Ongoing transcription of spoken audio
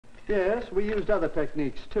Yes, we used other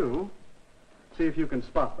techniques, too. See if you can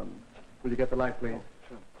spot them. Will you get the light, please?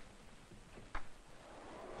 Sure.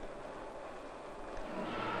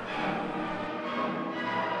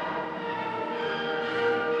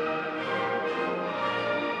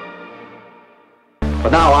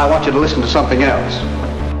 But now I want you to listen to something else.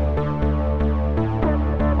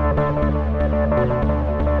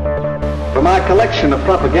 For my collection of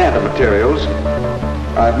propaganda materials,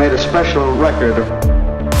 I've made a special record of...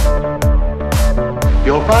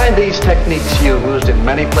 You'll find these techniques used in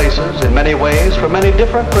many places, in many ways, for many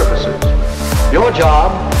different purposes. Your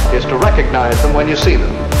job is to recognize them when you see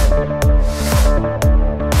them.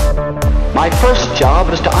 My first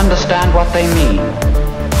job is to understand what they mean.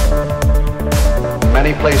 In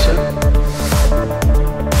many places,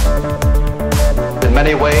 in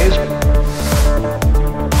many ways,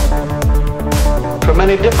 for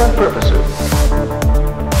many different purposes.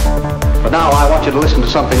 But now I want you to listen to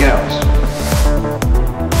something else.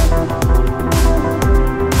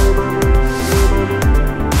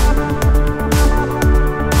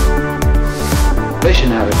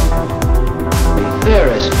 Visionary,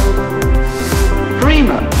 theorist,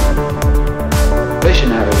 dreamer.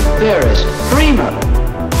 Visionary, theorist, dreamer.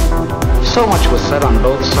 So much was said on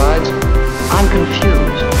both sides, I'm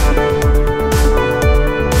confused.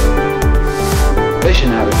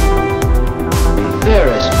 Visionary,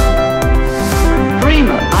 theorist,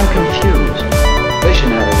 dreamer, I'm confused.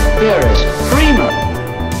 Visionary, theorist, dreamer.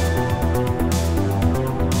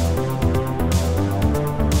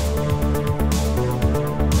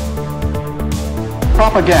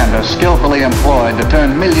 Propaganda skillfully employed to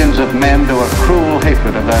turn millions of men to a cruel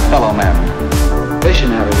hatred of their fellow men.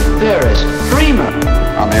 Visionary, theorist, dreamer.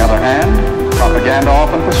 On the other hand, propaganda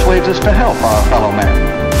often persuades us to help our fellow men.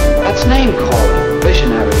 That's name-calling.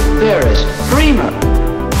 Visionary, theorist, dreamer.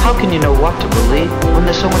 How can you know what to believe when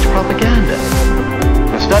there's so much propaganda?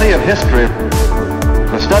 The study of history...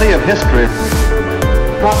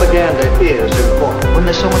 Propaganda is important. When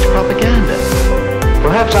there's so much propaganda?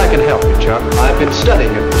 Perhaps I can help you, Chuck. I've been studying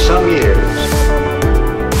it for some years.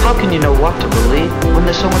 How can you know what to believe when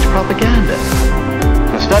there's so much propaganda?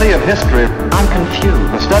 The study of history... I'm confused.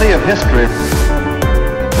 The study of history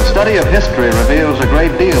reveals a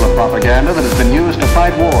great deal of propaganda that has been used to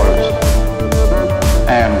fight wars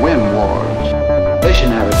and win wars.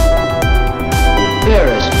 Visionary,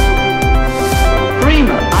 theorist,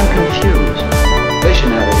 dreamer, I'm confused.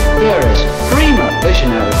 Visionary, theorist, dreamer,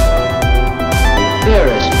 visionary,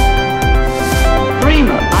 theorist,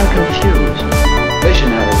 dreamer, I'm confused.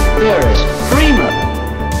 Visionary, theorist, dreamer.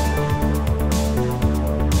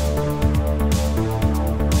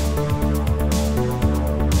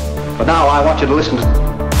 But now I want you to listen to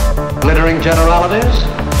glittering generalities,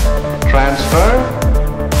 transfer,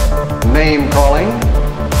 name-calling,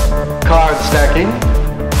 card stacking,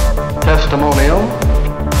 testimonial,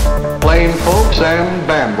 plain folks, and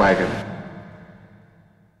bandwagon.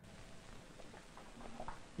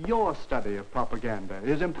 Your study of propaganda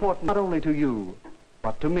is important not only to you,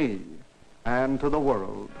 but to me and to the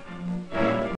world.